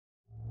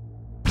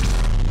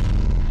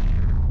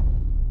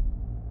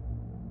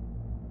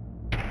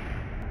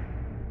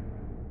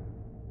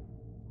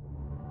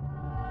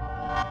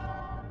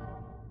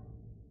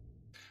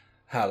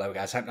Hello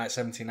guys,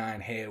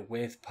 HateGhouls79 here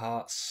with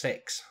part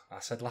 6. I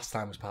said last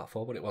time was part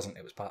 4, but it wasn't,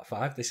 it was part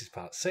 5. This is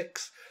part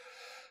 6.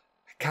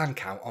 I can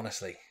count,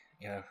 honestly.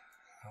 You know,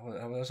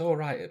 I was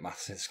alright at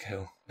maths in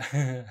school.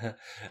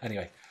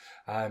 Anyway,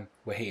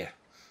 we're here.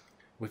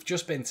 We've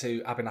just been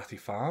to Abernathy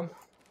Farm.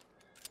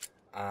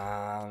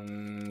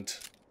 And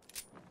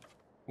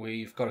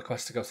we've got a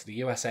quest to go to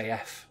the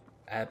USAF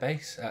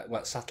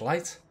airbase,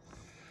 satellite.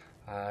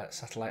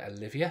 Satellite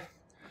Olivia.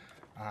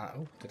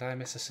 Oh, did I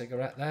miss a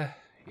cigarette there?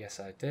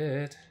 Yes, I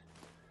did.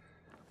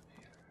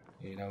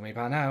 You know me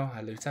by now.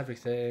 I loot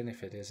everything.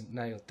 If it isn't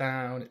nailed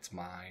down, it's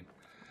mine.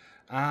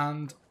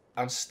 And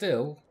I'm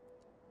still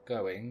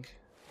going.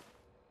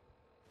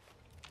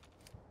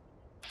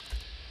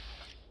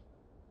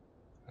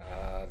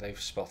 They've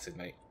spotted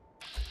me.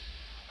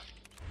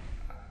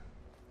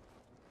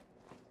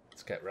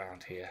 Let's get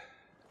round here.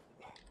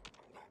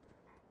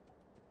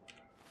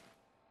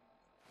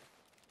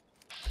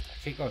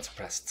 I keep going to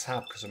press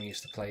tab because I'm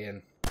used to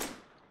playing.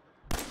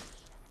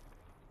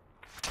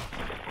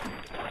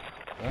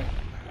 Right.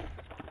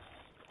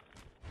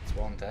 It's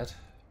one dead.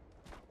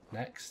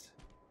 Next.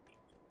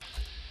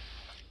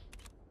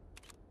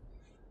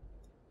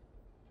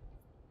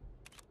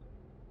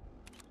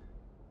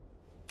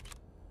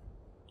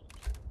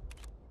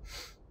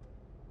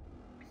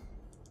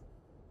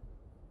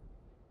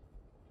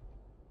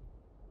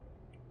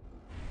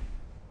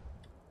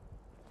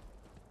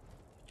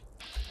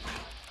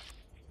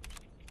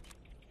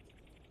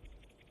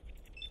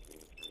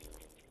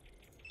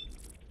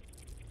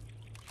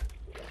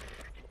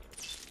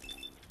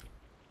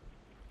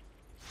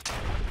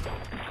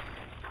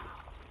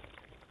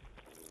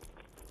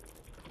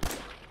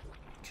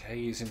 Okay,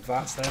 using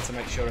VATS there to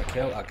make sure I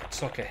kill. I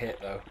took a hit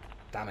though.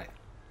 Damn it.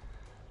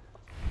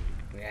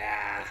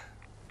 Yeah.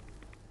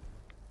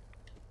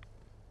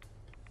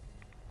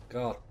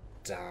 God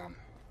damn.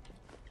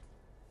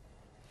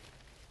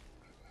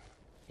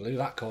 Blew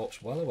that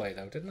corpse well away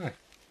though, didn't I?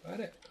 Right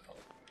it.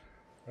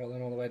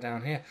 Rolling all the way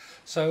down here.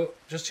 So,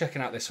 just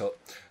checking out this hut.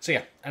 So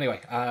yeah,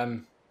 anyway, I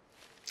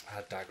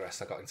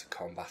digressed. I got into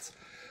combat.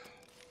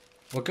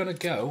 We're going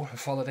to go and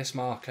follow this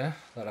marker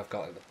that I've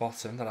got at the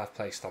bottom that I've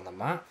placed on the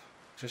map.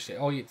 Just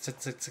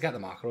to get the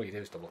marker, all you do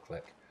is double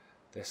click.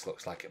 This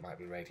looks like it might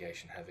be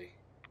radiation heavy.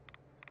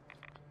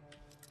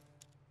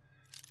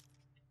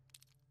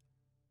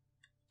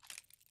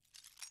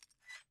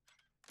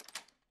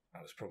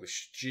 That was probably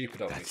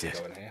stupid of me to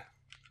go in here.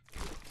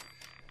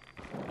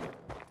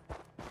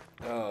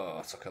 Oh,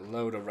 I took a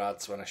load of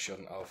rads when I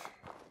shouldn't have.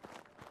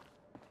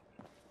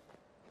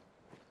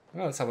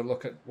 Well, let's have a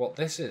look at what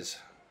this is.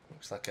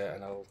 Looks like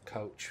an old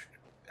coach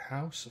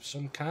house of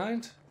some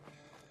kind.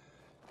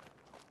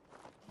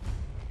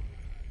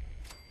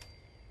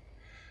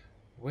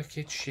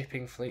 Wicked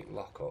shipping fleet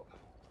lockup.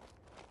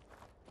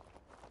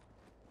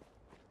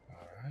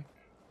 Alright.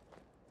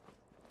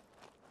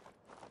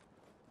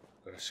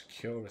 Got a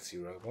security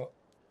robot.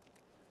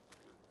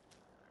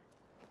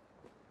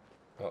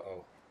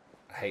 Uh-oh.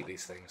 I hate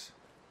these things.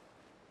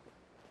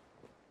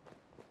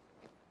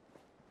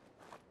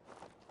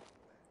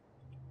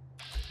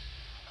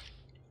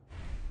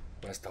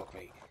 Where's dog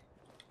meat?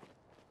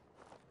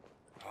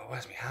 Oh,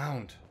 where's my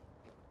hound?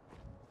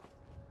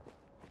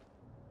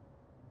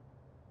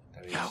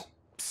 There he is.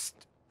 Psst.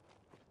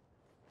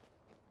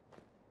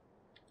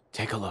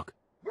 Take a look.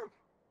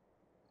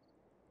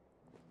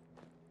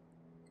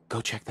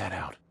 Go check that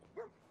out.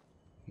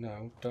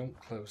 No, don't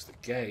close the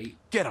gate.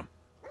 Get him!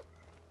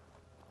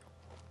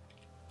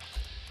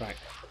 Right.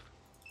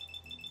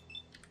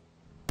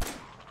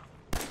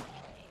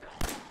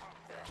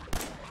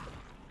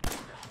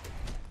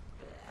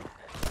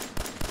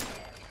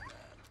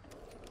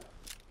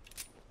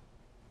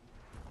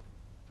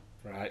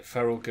 Right,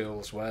 feral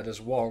ghouls, where there's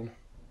one,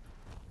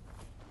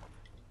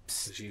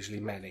 there's usually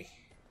many.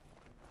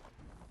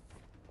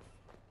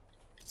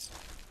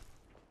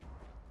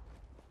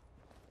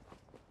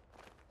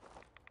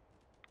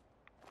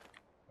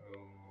 Oh,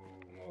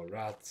 more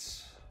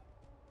rads.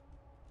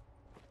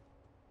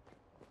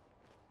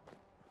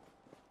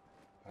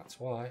 That's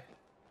why.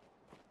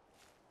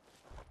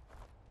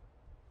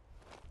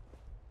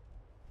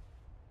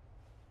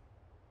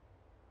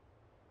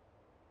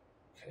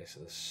 Okay, so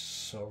there's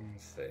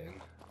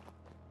something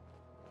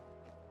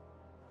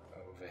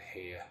over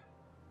here.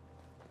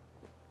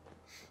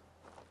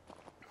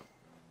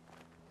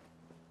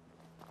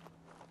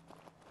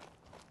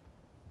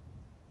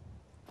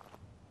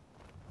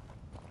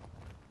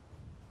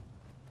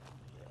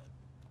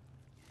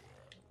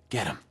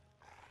 Get him.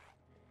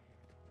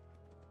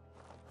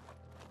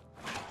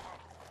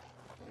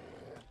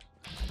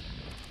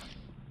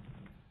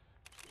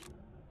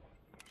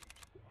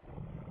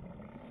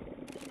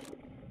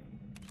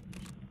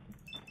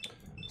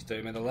 Let's do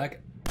him in the leg.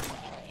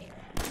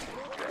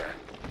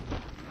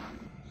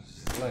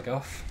 His leg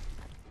off.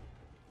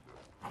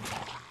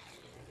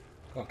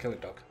 Go on, kill him,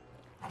 dog.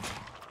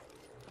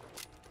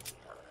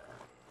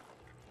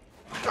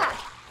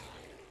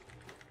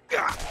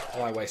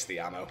 Why waste the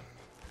ammo?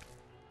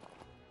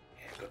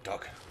 Yeah, good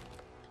dog.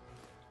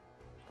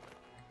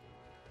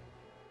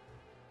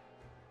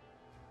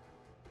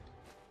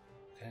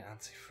 Okay,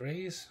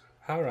 anti-freeze.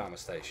 Power armor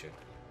station.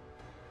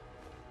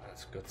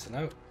 That's good to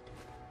know.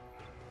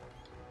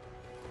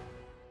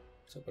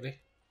 What's up, buddy?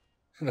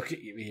 Look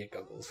at your ear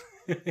goggles.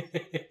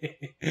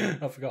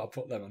 I forgot I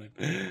put them on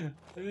him.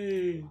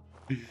 Hey.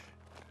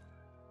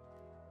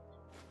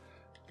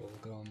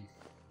 Bullgum.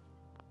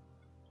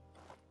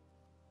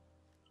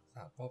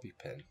 That bobby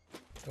pin.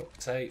 Duct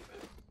tape.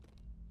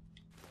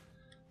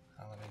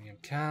 Aluminium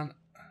can.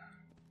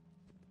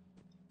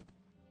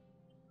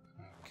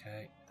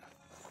 Okay.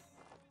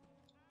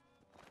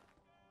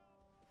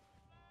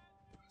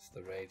 That's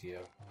the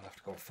radio. I'll have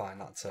to go and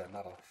find that and turn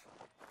that off.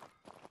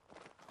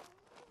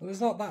 Well,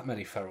 there's not that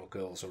many feral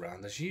ghouls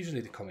around. There's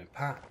usually they come in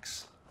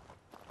packs.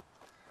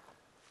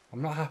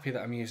 I'm not happy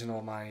that I'm using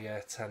all my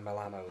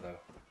 10mm ammo though.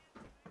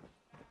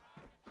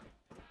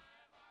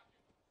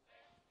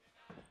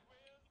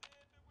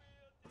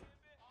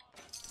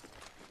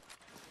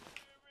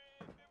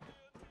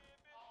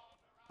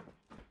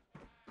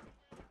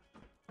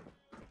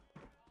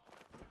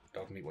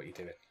 Dog meat, what are you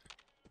doing?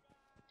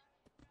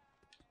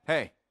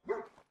 Hey.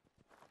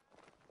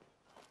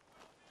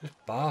 Just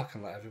bark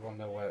and let everyone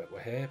know we're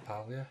here,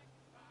 pal, yeah?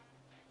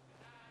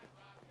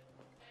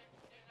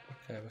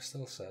 Okay, we're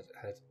still set.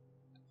 Head.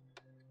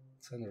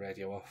 Turn the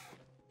radio off.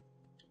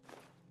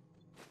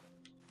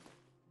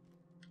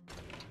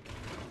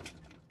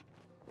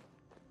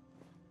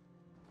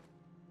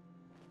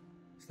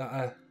 Is that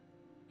a...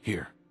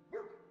 Here.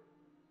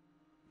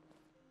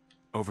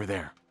 Over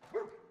there.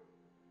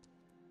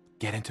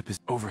 Get into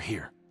position. Over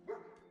here.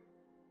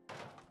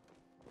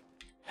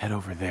 Head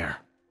over there.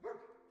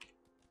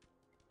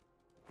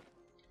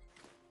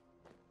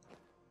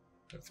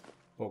 It's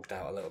bugged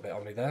out a little bit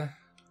on me there.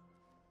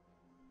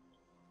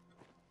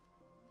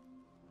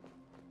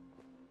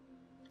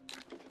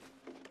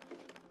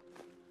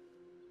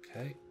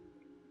 Okay.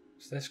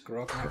 What's this?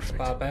 Grognax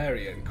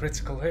Barbarian.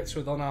 Critical hits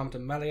with unarmed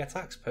and melee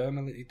attacks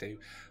permanently do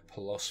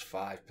plus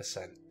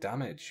 5%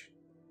 damage.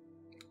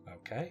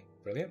 Okay,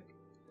 brilliant.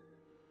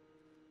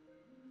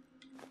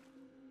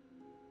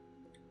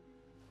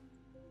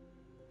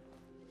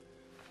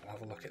 I'll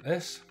have a look at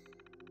this.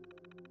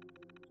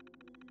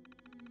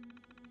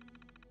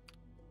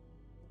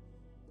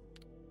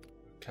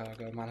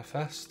 Cargo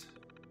manifest.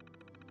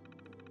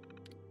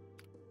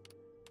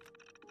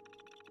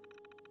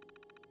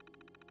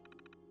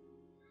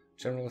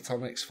 General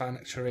Atomics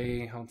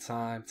Factory, on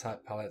time,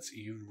 type pallets,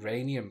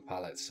 uranium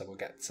pallets. So we'll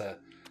get,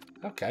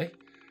 okay.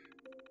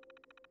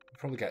 We'll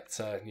probably get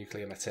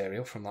nuclear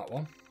material from that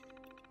one.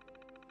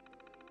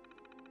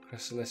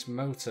 Chrysalis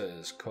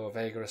Motors,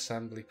 Corvega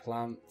Assembly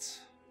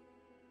Plant,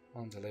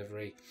 on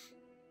delivery.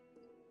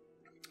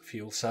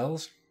 Fuel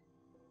cells.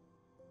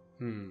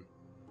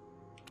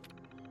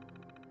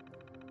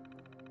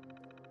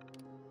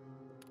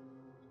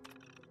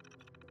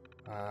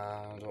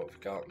 And what we've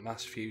got,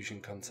 mass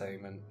fusion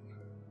containment,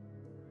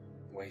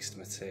 waste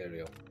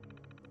material.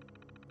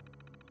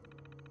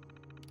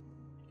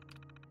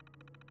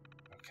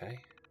 Okay.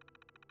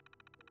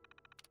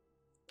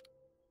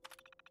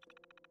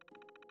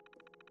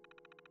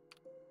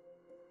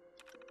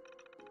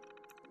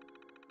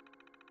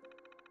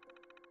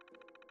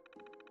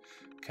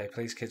 Okay,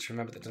 please kids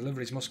remember that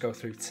deliveries must go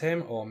through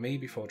Tim or me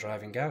before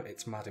driving out.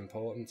 It's mad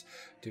important.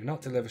 Do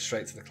not deliver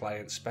straight to the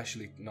client,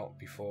 especially not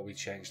before we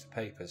change the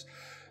papers.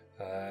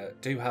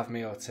 Do have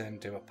me or Tim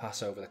do a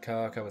pass over the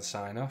cargo and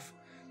sign off.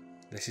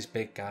 This is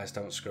big, guys,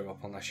 don't screw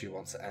up unless you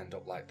want to end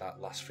up like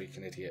that last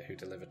freaking idiot who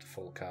delivered the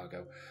full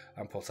cargo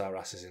and put our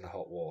asses in the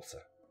hot water.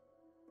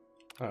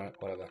 Alright,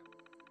 whatever.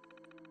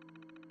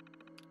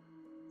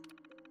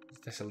 Is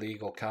this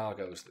illegal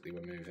cargoes that they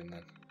were moving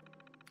then?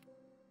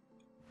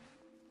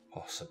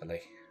 Possibly.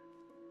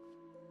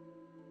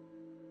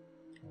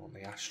 I want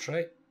the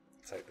ashtray.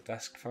 Take the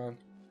desk fan.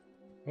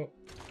 Oh,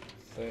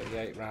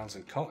 38 rounds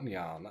in cotton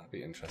yarn. That'd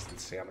be interesting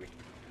to see how many.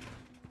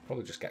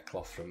 Probably just get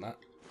cloth from that.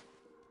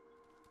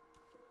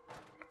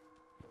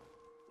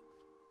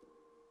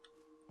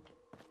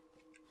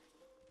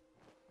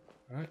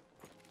 Alright.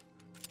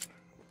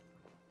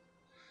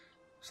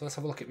 So let's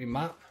have a look at my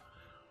map.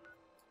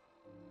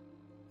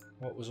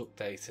 What was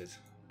updated?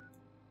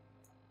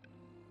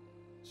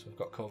 So we've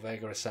got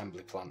Corvega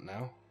Assembly Plant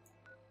now.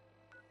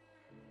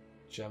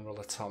 General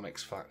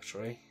Atomics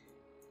Factory.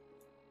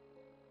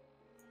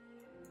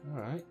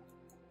 Alright.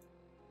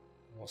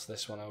 What's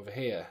this one over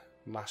here?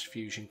 Mass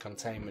Fusion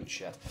Containment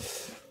Shed.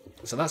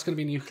 So that's going to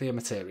be nuclear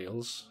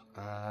materials.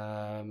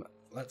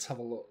 Let's have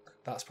a look.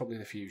 That's probably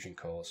the fusion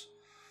cores.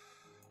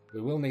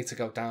 We will need to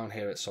go down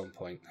here at some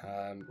point.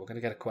 We're going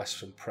to get a quest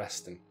from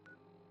Preston.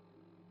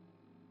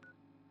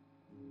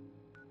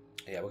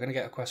 Yeah, we're going to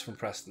get a quest from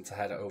Preston to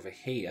head over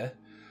here.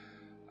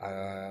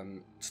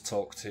 To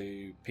talk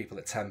to people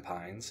at 10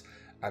 Pines,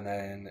 and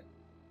then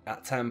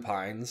at 10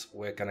 Pines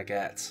we're going to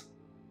get,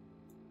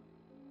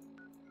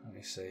 let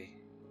me see,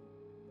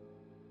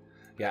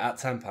 yeah, at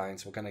 10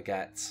 Pines we're going to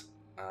get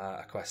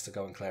a quest to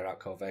go and clear out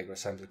Corvega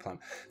Assembly Plant.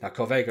 Now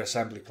Corvega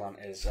Assembly Plant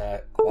is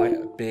quite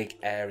a big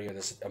area.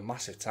 There's a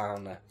massive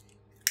town there,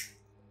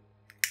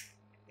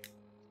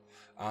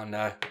 and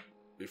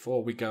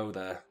before we go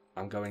there,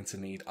 I'm going to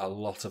need a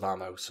lot of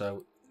ammo,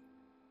 so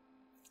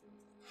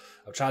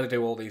I'll try to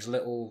do all these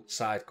little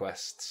side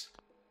quests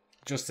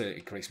just to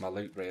increase my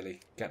loot,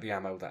 really. Get the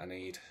ammo that I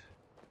need.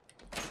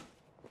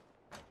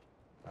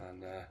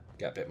 And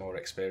get a bit more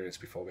experience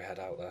before we head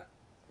out there.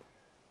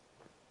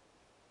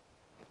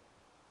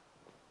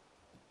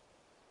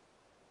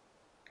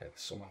 Okay, there's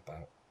some map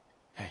out.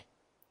 Hey.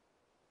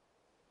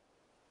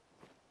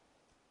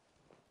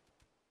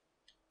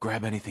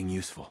 Grab anything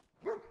useful.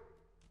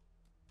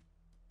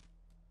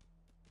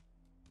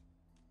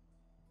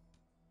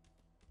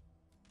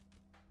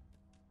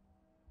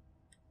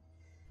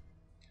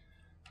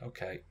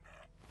 Okay.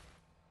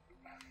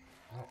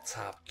 Not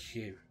tab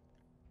Q.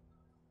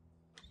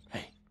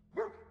 Hey.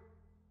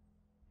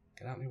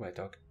 Get out of my way,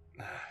 dog.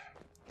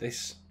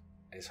 This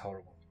is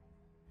horrible.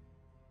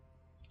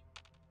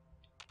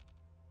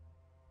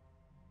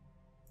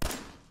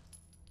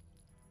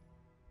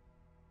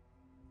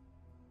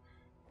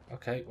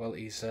 Okay, well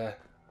he's that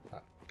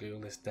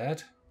ghoul is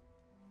dead.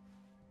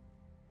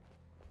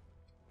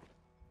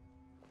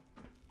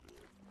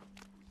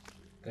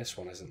 This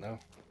one isn't though.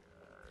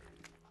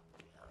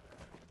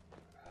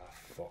 Oh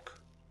fuck.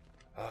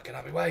 Oh, get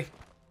out of my way!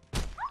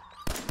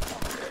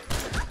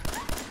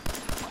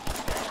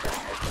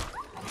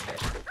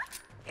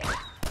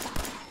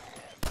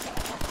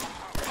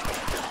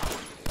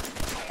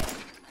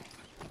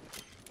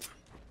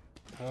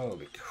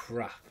 Holy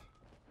crap.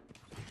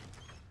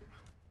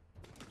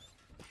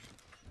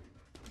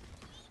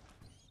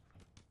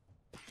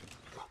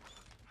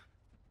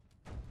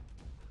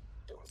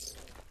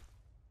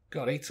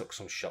 God, he took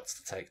some shots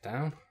to take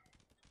down.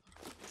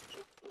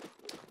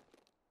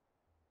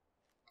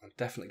 I'm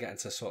definitely getting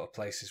to sort of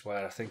places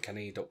where I think I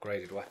need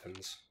upgraded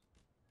weapons.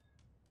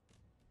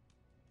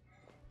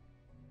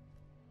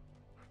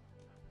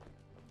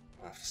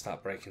 I have to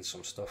start breaking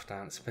some stuff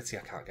down. It's a pity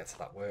I can't get to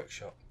that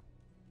workshop.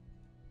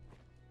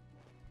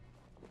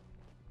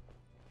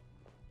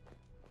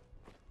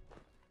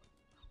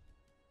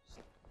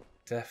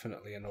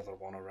 Definitely another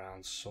one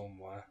around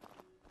somewhere.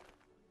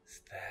 It's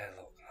there,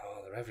 look.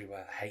 Oh, they're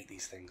everywhere. I hate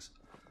these things.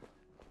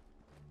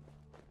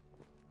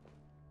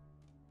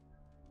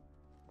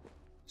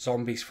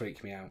 Zombies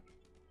freak me out.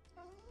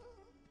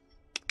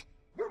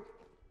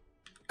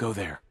 Go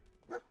there.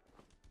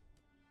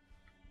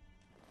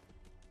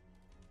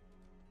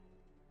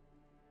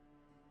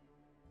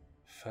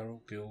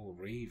 Feral Ghoul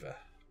Reaver.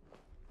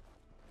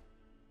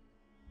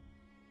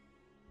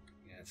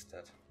 Yeah, it's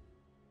dead.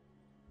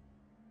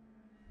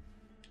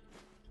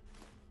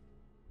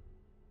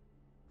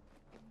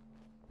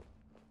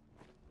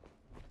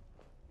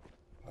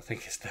 I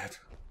think it's dead.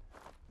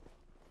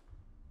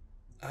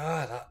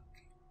 Ah, that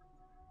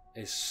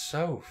is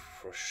so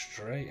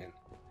frustrating.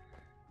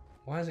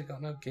 Why has it got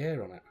no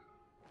gear on it?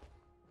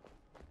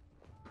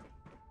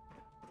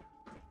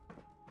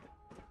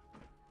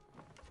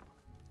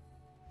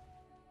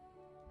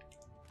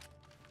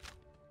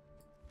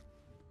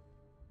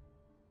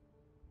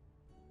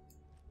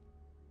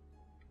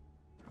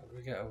 How do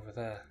we get over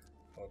there?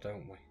 Or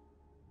don't we?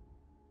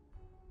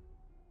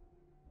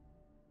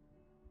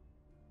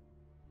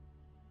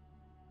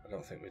 I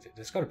don't think we did.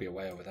 There's got to be a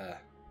way over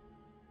there.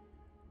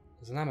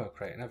 There's an ammo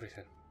crate and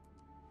everything.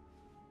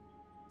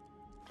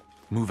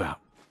 Move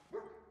out.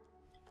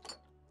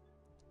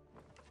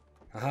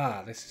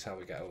 Aha, this is how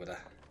we get over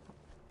there.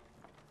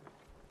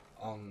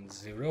 On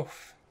the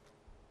roof.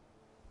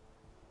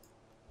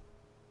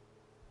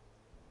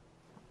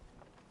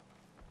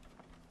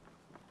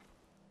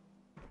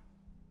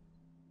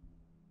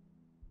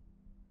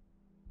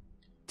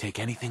 Take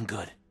anything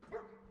good.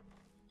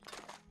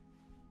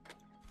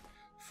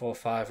 4 or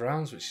 5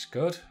 rounds, which is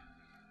good.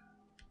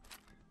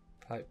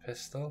 Pipe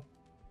pistol.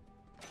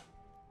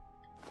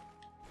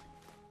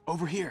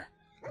 Over here.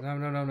 No,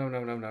 no, no, no,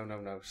 no, no, no, no,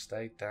 no.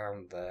 Stay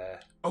down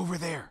there. Over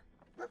there.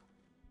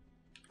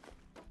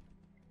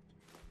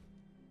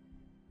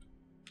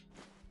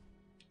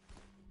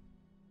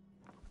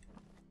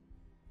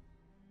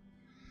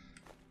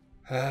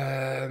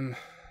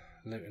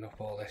 Looting up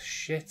all this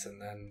shit and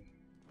then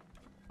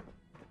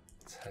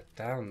let's head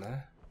down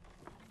there.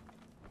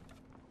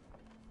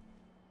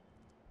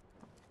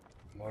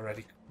 I'm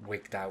already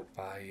wigged out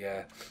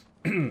by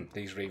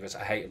these Reavers.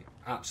 I hate them.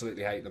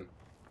 Absolutely hate them.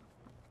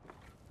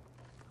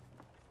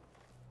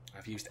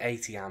 I've used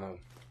 80 ammo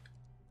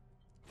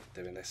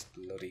doing this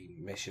bloody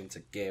mission to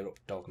gear up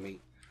dog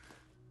meat.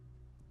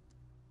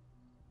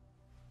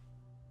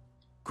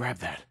 Grab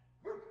that.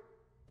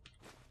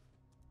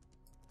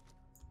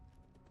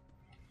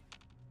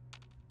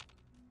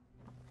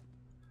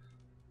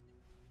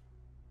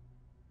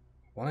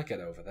 I want to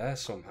get over there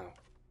somehow.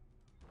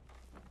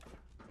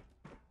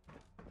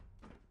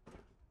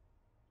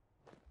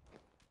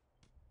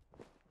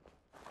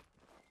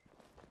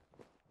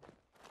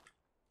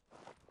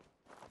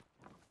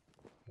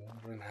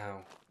 Wondering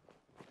how.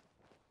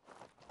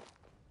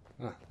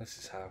 Ah, this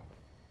is how.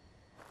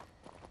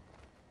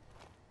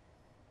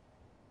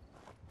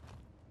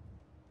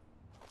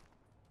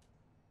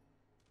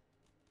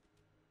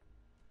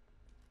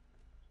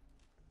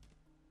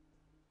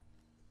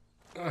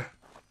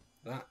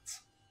 That.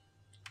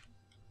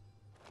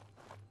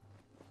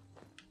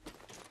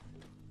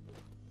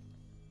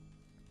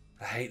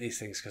 I hate these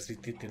things because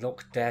they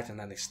look dead and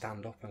then they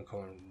stand up and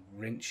come and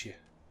rinse you.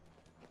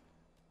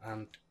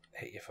 And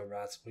hit you for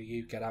rads. Will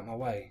you get out my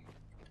way?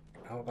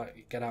 How about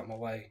you get out my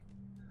way?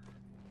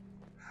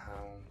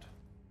 Hound.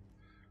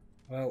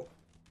 Well,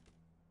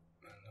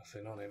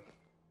 nothing on him.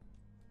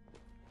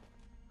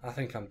 I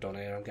think I'm done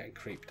here. I'm getting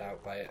creeped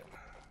out by it.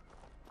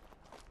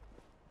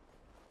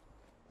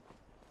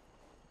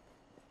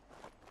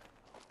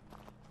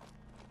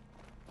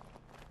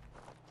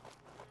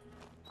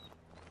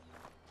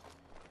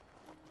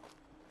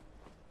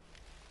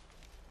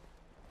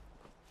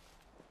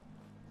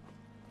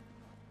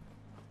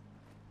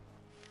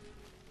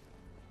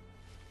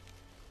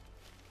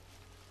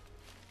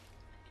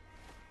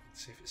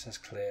 See if it says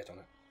cleared on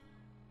it.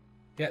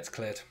 Yeah, it's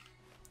cleared.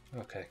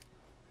 Okay.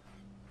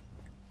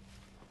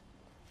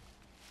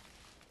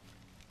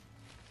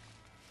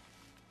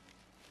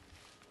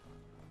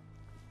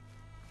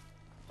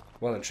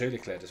 Well and truly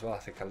cleared as well. I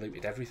think I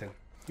looted everything.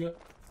 Yeah.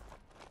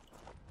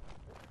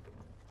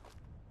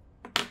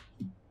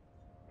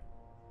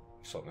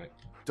 What's up, mate?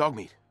 Dog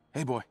meat.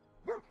 Hey, boy.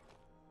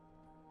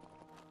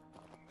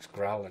 He's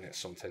growling at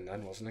something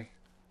then, wasn't he?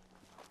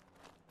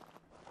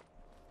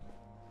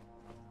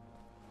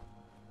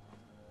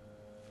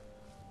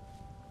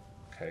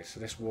 Okay,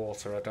 so this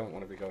water, I don't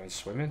want to be going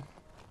swimming.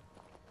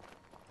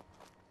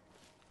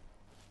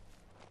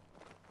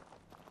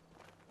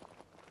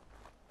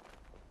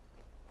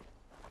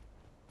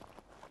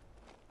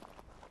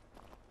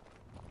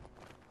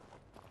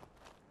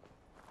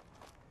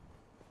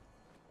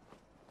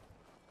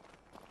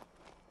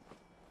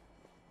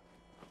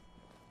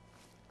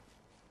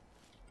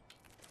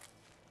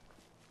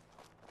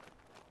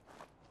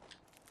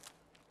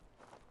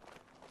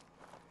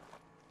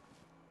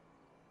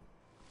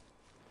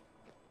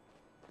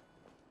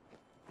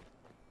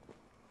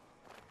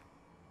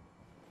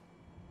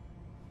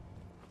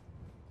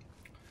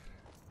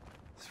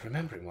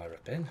 Remembering where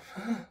I've been.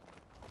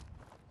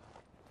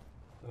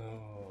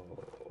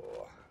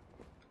 Oh,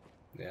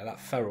 yeah, that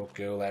feral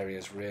ghoul area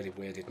has really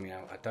weirded me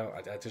out. I don't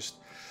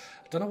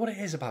know what it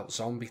is about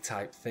zombie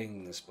type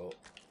things, but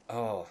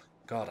oh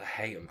god, I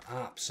hate them.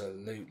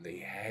 Absolutely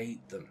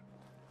hate them.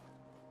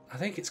 I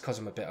think it's because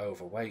I'm a bit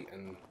overweight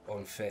and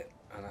unfit,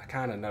 and I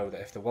kind of know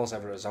that if there was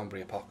ever a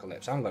zombie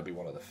apocalypse, I'm going to be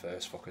one of the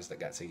first fuckers that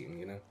gets eaten,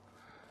 you know.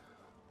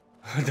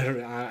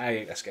 I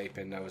ain't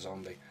escaping no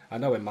zombie. I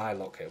know in my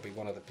luck it'll be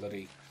one of the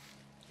bloody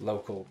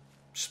local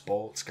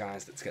sports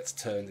guys that gets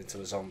turned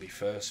into a zombie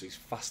first, so he's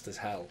fast as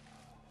hell,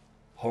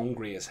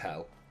 hungry as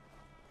hell,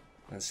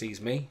 and sees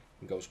me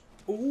and goes,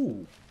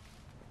 ooh,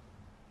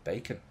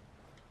 bacon.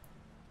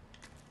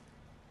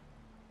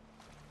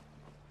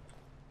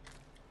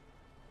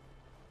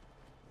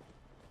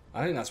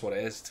 I think that's what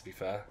it is, to be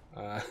fair.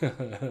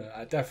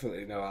 I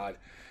definitely know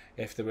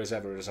if there was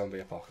ever a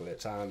zombie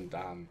apocalypse, I'm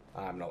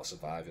not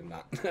surviving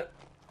that.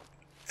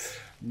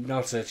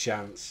 Not a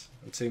chance.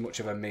 I'm too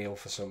much of a meal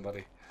for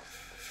somebody.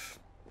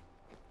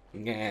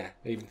 Yeah,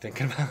 even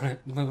thinking about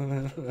it.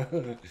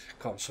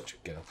 God, I'm such a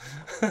girl.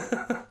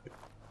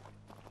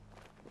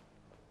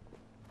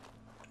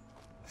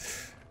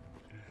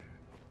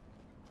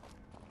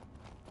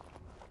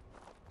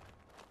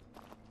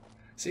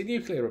 See,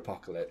 nuclear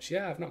apocalypse,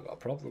 yeah, I've not got a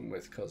problem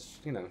with, because,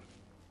 you know,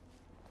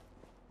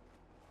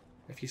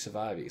 if you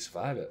survive it, you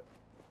survive it.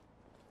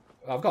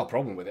 I've got a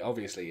problem with it,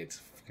 obviously, it's a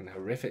fucking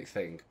horrific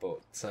thing,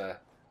 but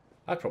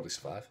I'd probably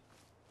survive.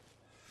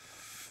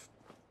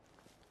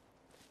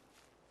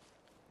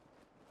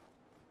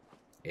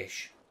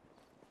 Ish.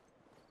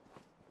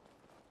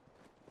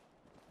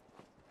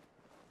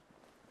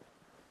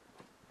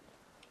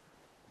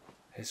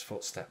 His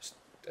footsteps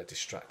are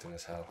distracting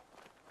as hell.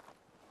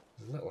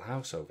 There's a little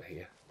house over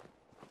here.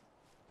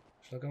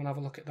 Shall I go and have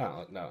a look at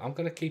that? No, I'm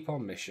going to keep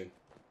on mission.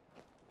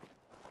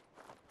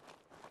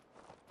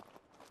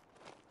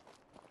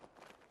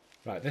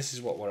 Right, this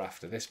is what we're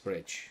after, this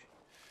bridge.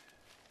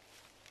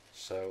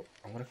 So,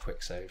 I'm going to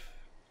quick save.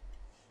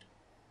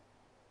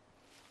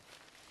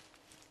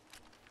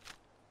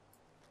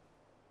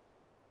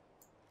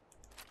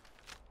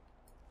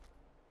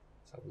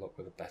 Let's have a look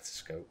with a better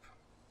scope.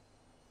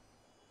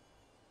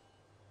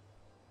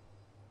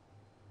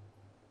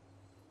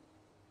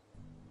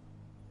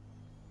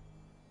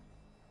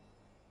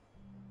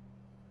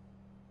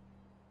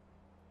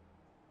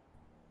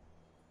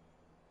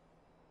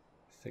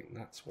 I think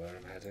that's where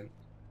I'm heading.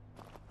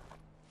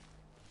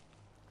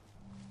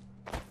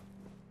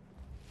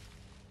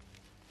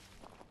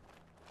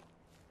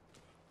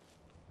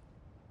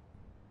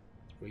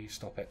 Will you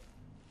stop it?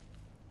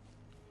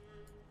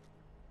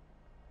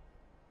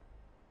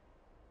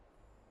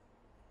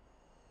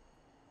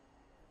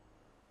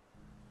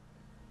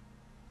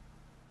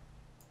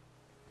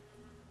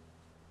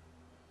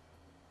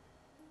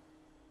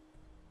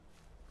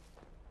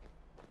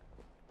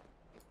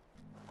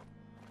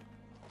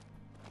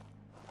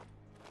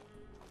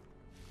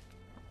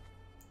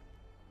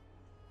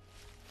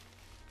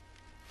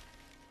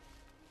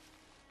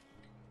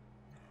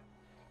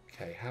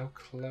 Okay, how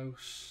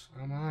close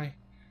am I?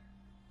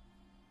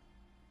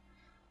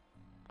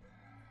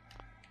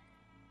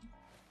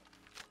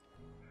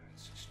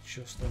 It's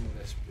just under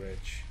this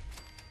bridge.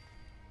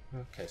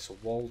 Okay, so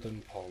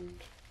Walden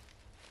Pond.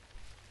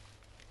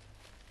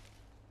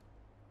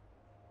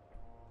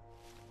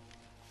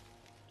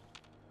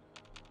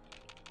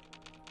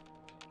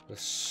 There's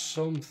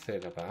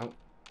something about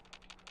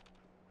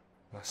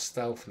my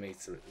stealth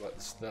meter,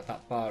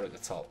 that bar at the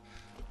top.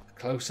 The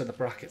closer the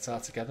brackets are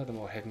together, the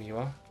more hidden you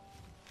are.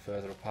 The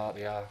further apart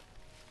they are,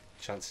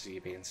 chances of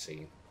you being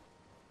seen.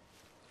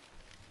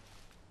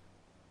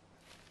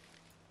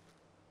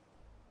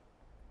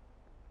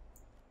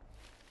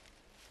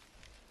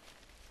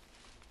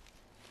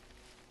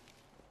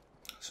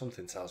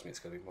 Something tells me it's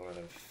going to be more of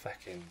them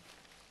fecking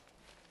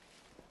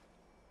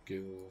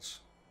ghouls.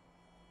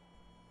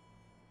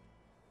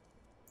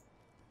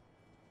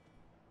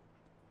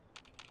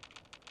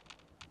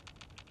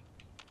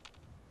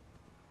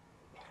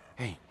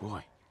 Hey,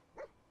 boy.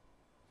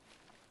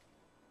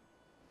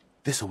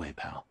 This way,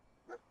 pal.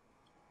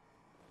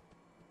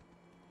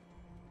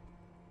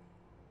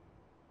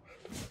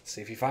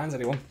 See if he finds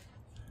anyone.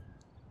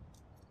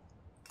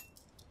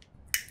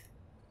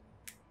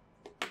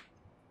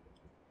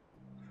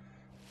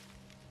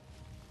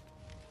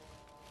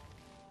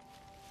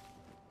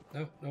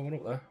 No, no one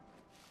up there.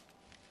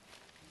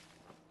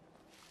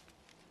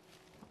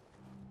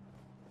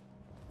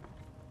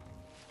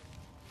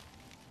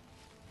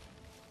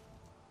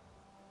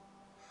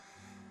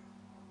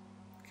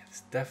 Okay,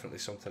 there's definitely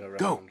something around.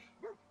 Go.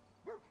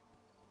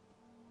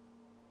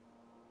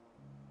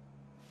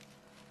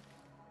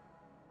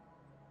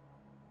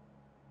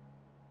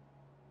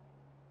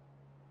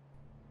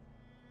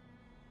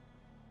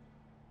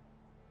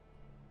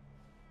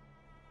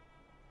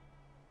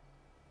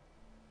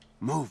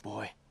 Move,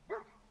 boy.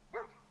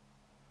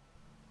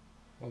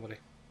 Nobody.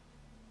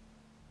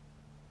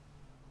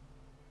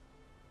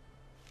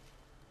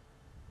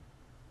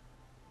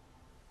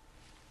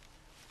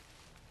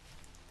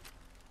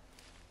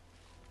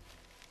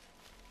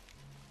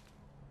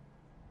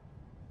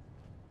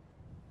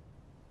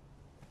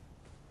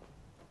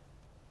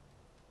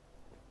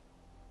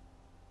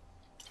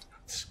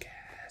 I'm scared.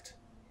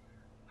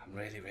 I'm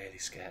really, really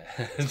scared.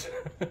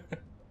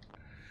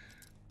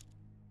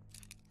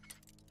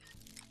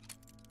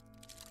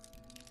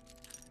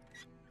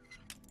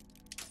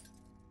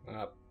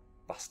 Ah,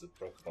 bastard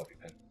broke a bobby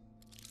pin.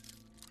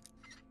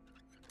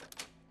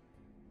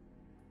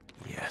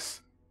 Yes.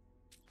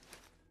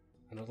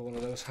 Another one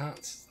of those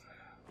hats.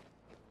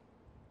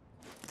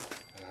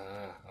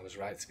 Ah, I was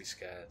right to be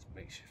scared.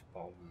 Makeshift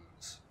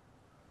bombs.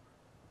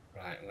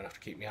 Right, I'm going to have to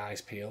keep my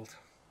eyes peeled.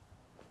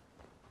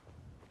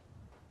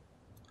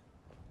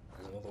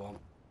 There's another one.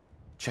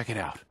 Check it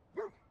out.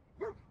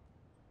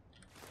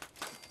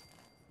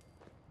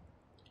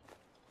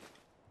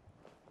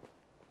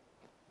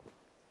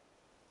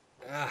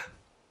 Ah!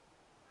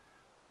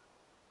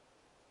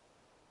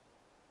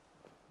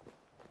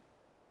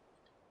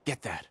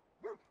 Get that.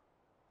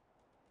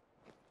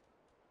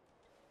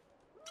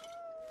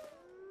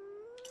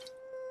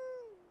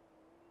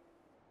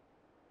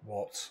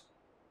 What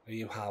are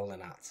you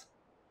howling at?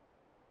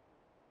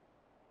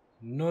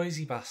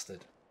 Noisy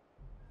bastard.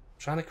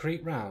 Trying to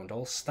creep round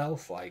all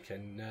stealth-like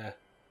and...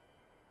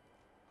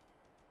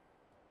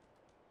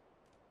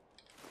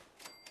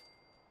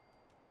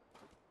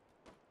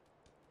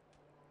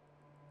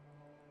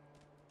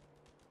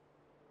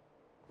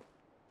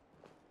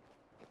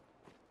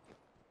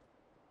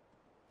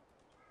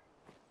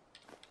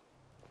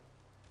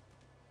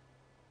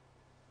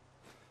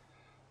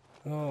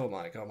 Oh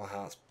my god, my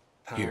heart's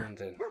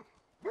pounding.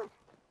 Here.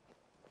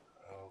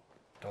 Oh,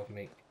 dog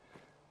meat.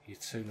 You're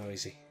too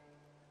noisy.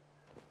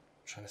 I'm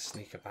trying to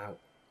sneak about.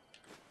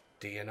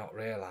 Do you not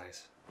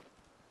realise?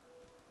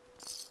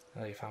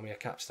 Oh, you found me a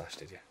cap stash,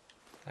 did you?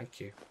 Thank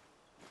you.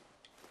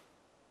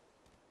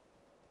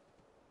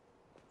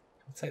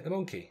 I'll take the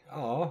monkey.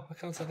 Oh, I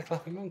can't take the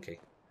clapping monkey.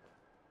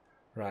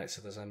 Right,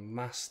 so there's a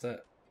master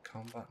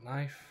combat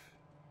knife.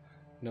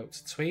 Note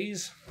to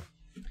Tweeze.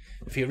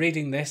 If you're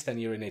reading this, then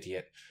you're an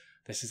idiot.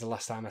 This is the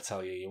last time I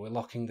tell you. You were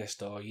locking this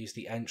door. Use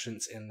the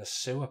entrance in the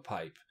sewer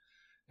pipe.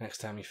 Next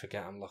time you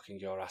forget, I'm locking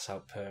your ass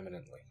out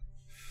permanently.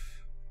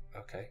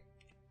 Okay.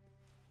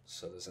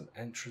 So there's an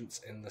entrance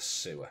in the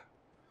sewer.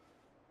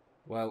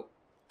 Well,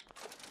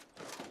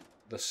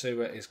 the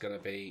sewer is going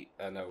to be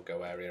a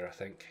no-go area, I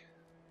think.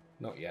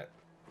 Not yet.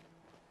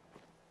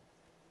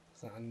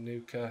 Is that a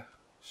nuka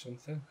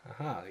something?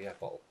 Aha, the air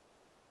bottle.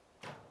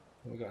 What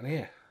have we got in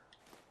here?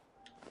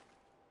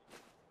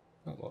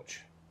 Not much.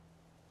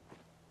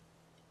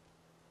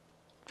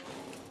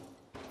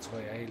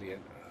 Toy alien.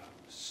 Oh,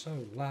 so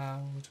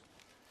loud.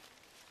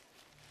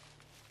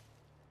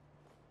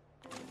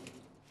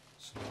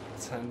 So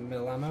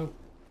 10mm ammo.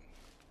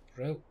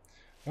 Brill.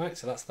 Right,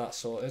 so that's that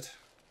sorted.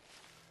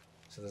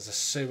 So there's a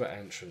sewer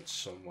entrance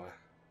somewhere.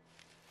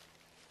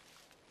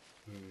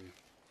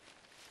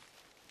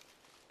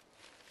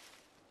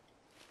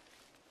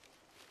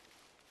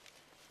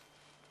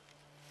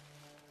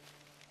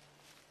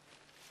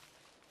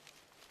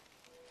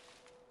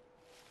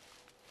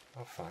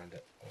 I'll find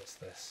it. What's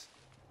this?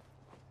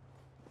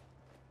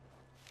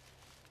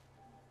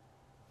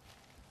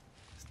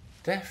 There's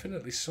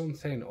definitely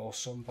something or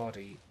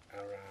somebody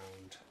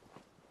around.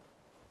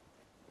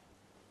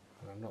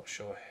 And I'm not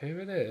sure who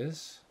it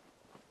is.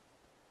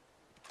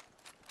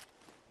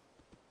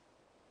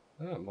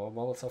 Oh, more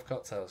Molotov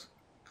cocktails.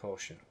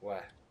 Caution.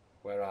 Where?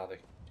 Where are they?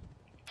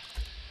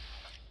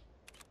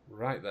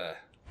 Right there.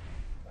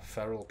 A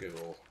feral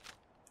ghoul.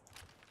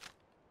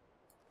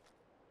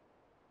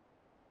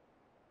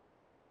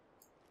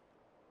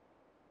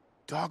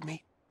 Dog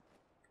meat.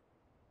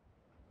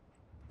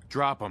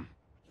 Drop him.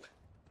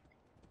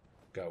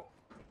 Go.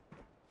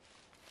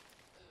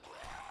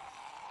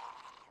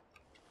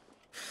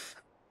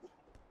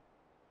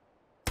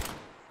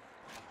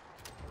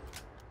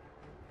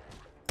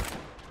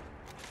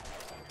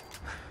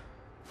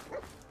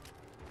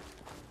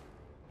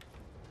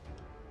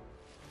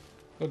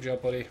 Good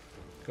job, buddy.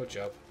 Good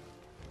job.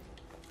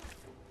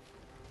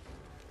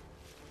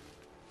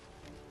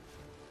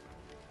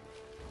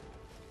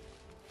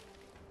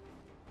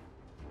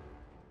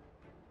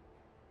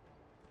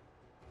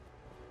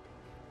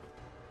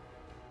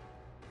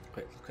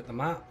 Quick look at the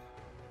map.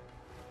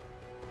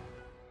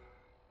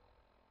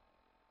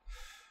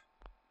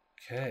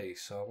 Okay,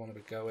 so I want to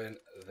be going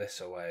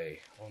this way,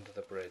 under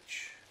the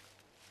bridge.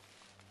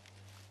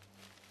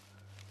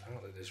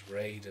 Apparently there's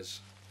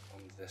raiders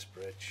under this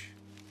bridge.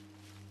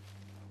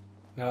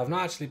 Now, I've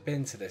not actually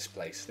been to this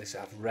place.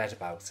 I've read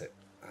about it.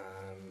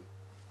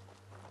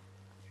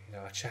 You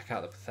know, I check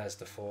out the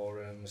Bethesda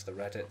forums, the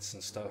Reddits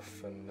and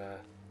stuff, and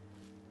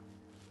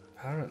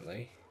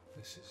apparently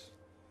this is...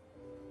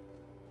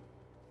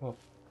 Well,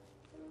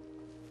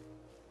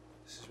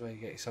 this is where you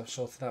get yourself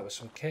sorted out with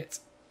some kit.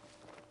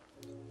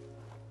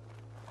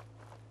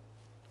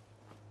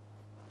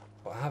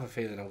 But I have a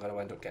feeling I'm going to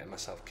end up getting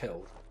myself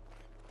killed.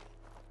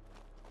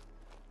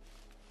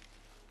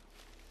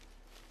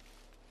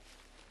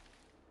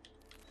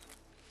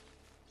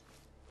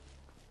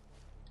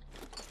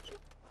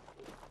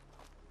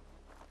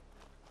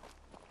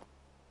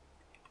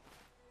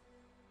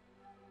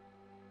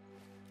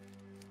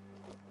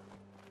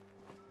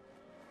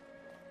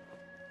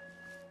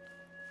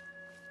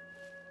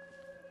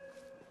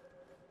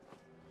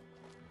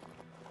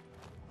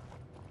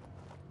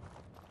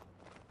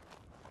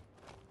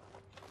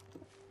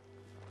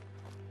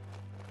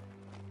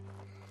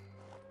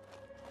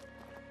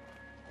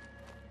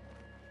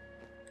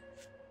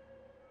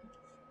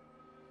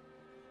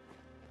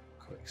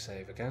 Quick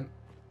save again.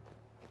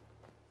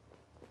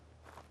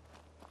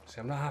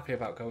 See, I'm not happy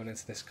about going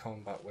into this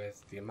combat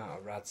with the amount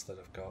of rads that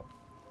I've got.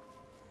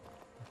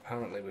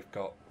 Apparently we've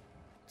got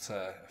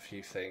a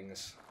few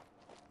things.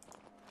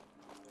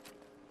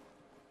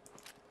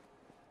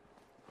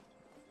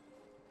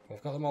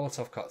 We've got the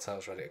Molotov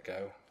cocktails ready to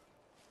go.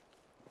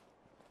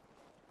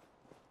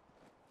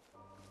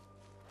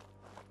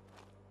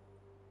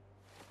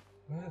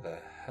 Where the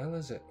hell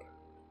is it?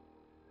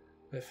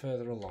 A bit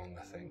further along,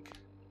 I think.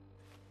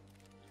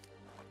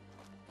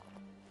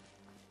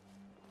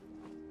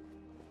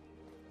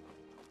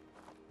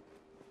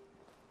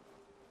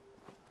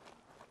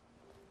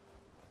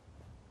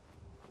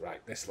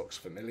 Right, this looks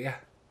familiar.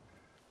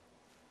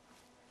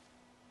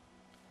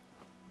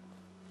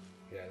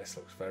 Yeah, this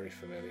looks very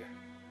familiar.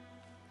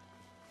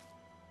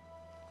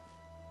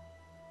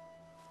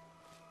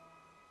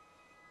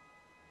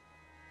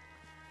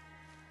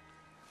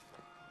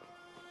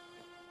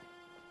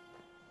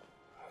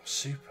 I'm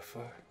super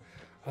far.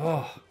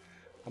 Oh,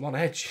 I'm on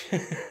edge.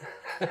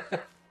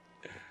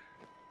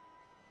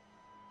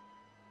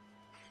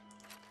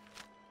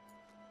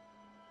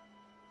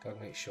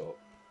 Dog meat short.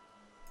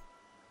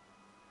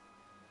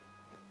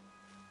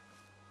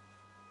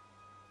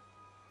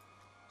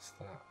 What's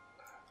that?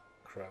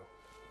 Crow.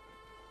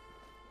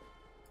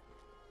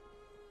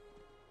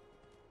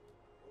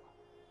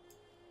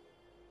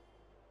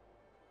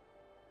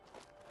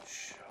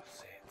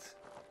 Shut it.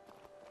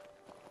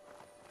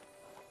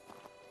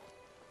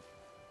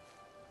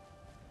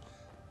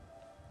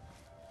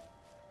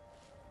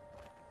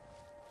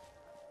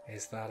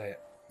 Is that it?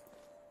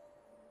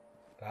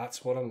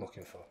 That's what I'm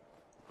looking for.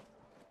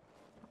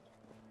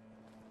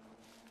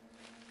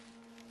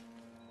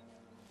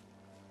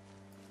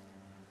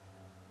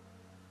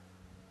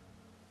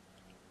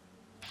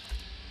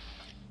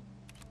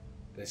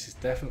 This is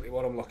definitely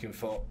what I'm looking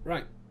for.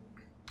 Right.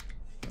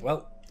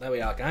 Well, there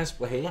we are, guys.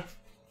 We're here.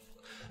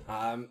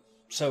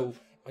 So,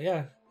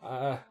 yeah,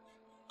 a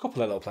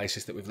couple of little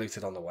places that we've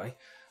looted on the way.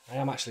 I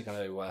am actually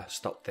going to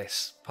stop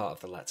this part of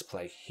the Let's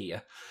Play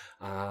here.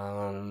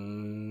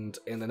 And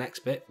in the next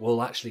bit,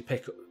 we'll actually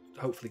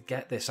hopefully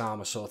get this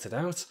armour sorted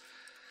out.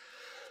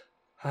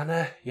 And,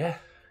 yeah,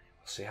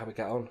 we'll see how we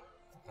get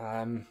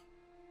on.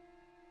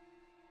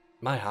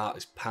 My heart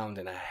is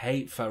pounding. I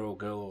hate feral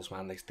ghouls,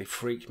 man. They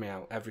freak me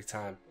out every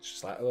time. It's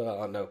just like,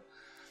 oh, no.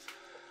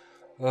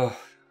 Oh,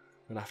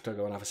 I'm going to have to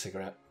go and have a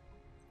cigarette.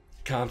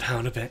 Calm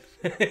down a bit.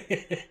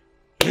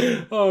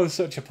 Oh, I'm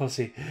such a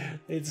pussy.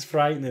 It's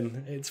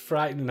frightening. It's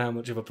frightening how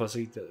much of a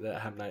pussy that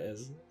Ham Knight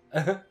is.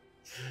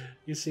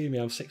 You see me,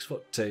 I'm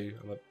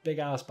 6'2", I'm a big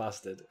ass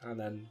bastard, and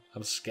then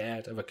I'm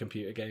scared of a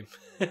computer game.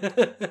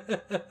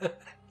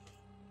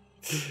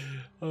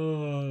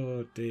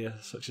 Oh dear,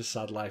 such a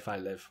sad life I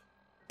live.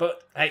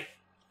 But hey,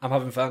 I'm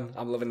having fun,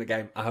 I'm loving the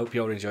game. I hope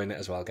you're enjoying it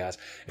as well, guys.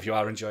 If you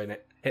are enjoying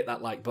it, hit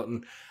that like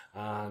button.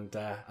 And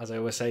as I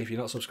always say, if you're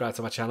not subscribed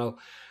to my channel,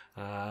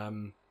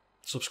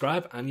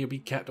 subscribe and you'll be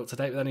kept up to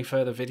date with any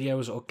further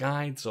videos or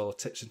guides or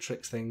tips and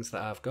tricks things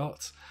that I've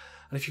got.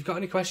 And if you've got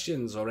any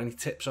questions or any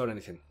tips or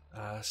anything,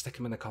 stick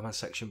them in the comment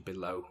section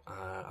below.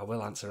 I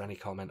will answer any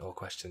comment or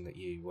question that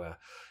you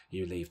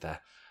leave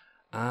there.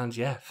 And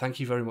yeah, thank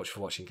you very much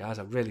for watching, guys.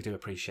 I really do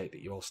appreciate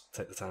that you all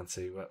take the time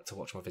to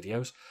watch my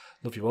videos.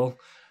 Love you all,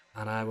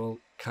 and I will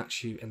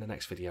catch you in the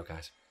next video,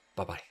 guys.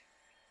 Bye bye.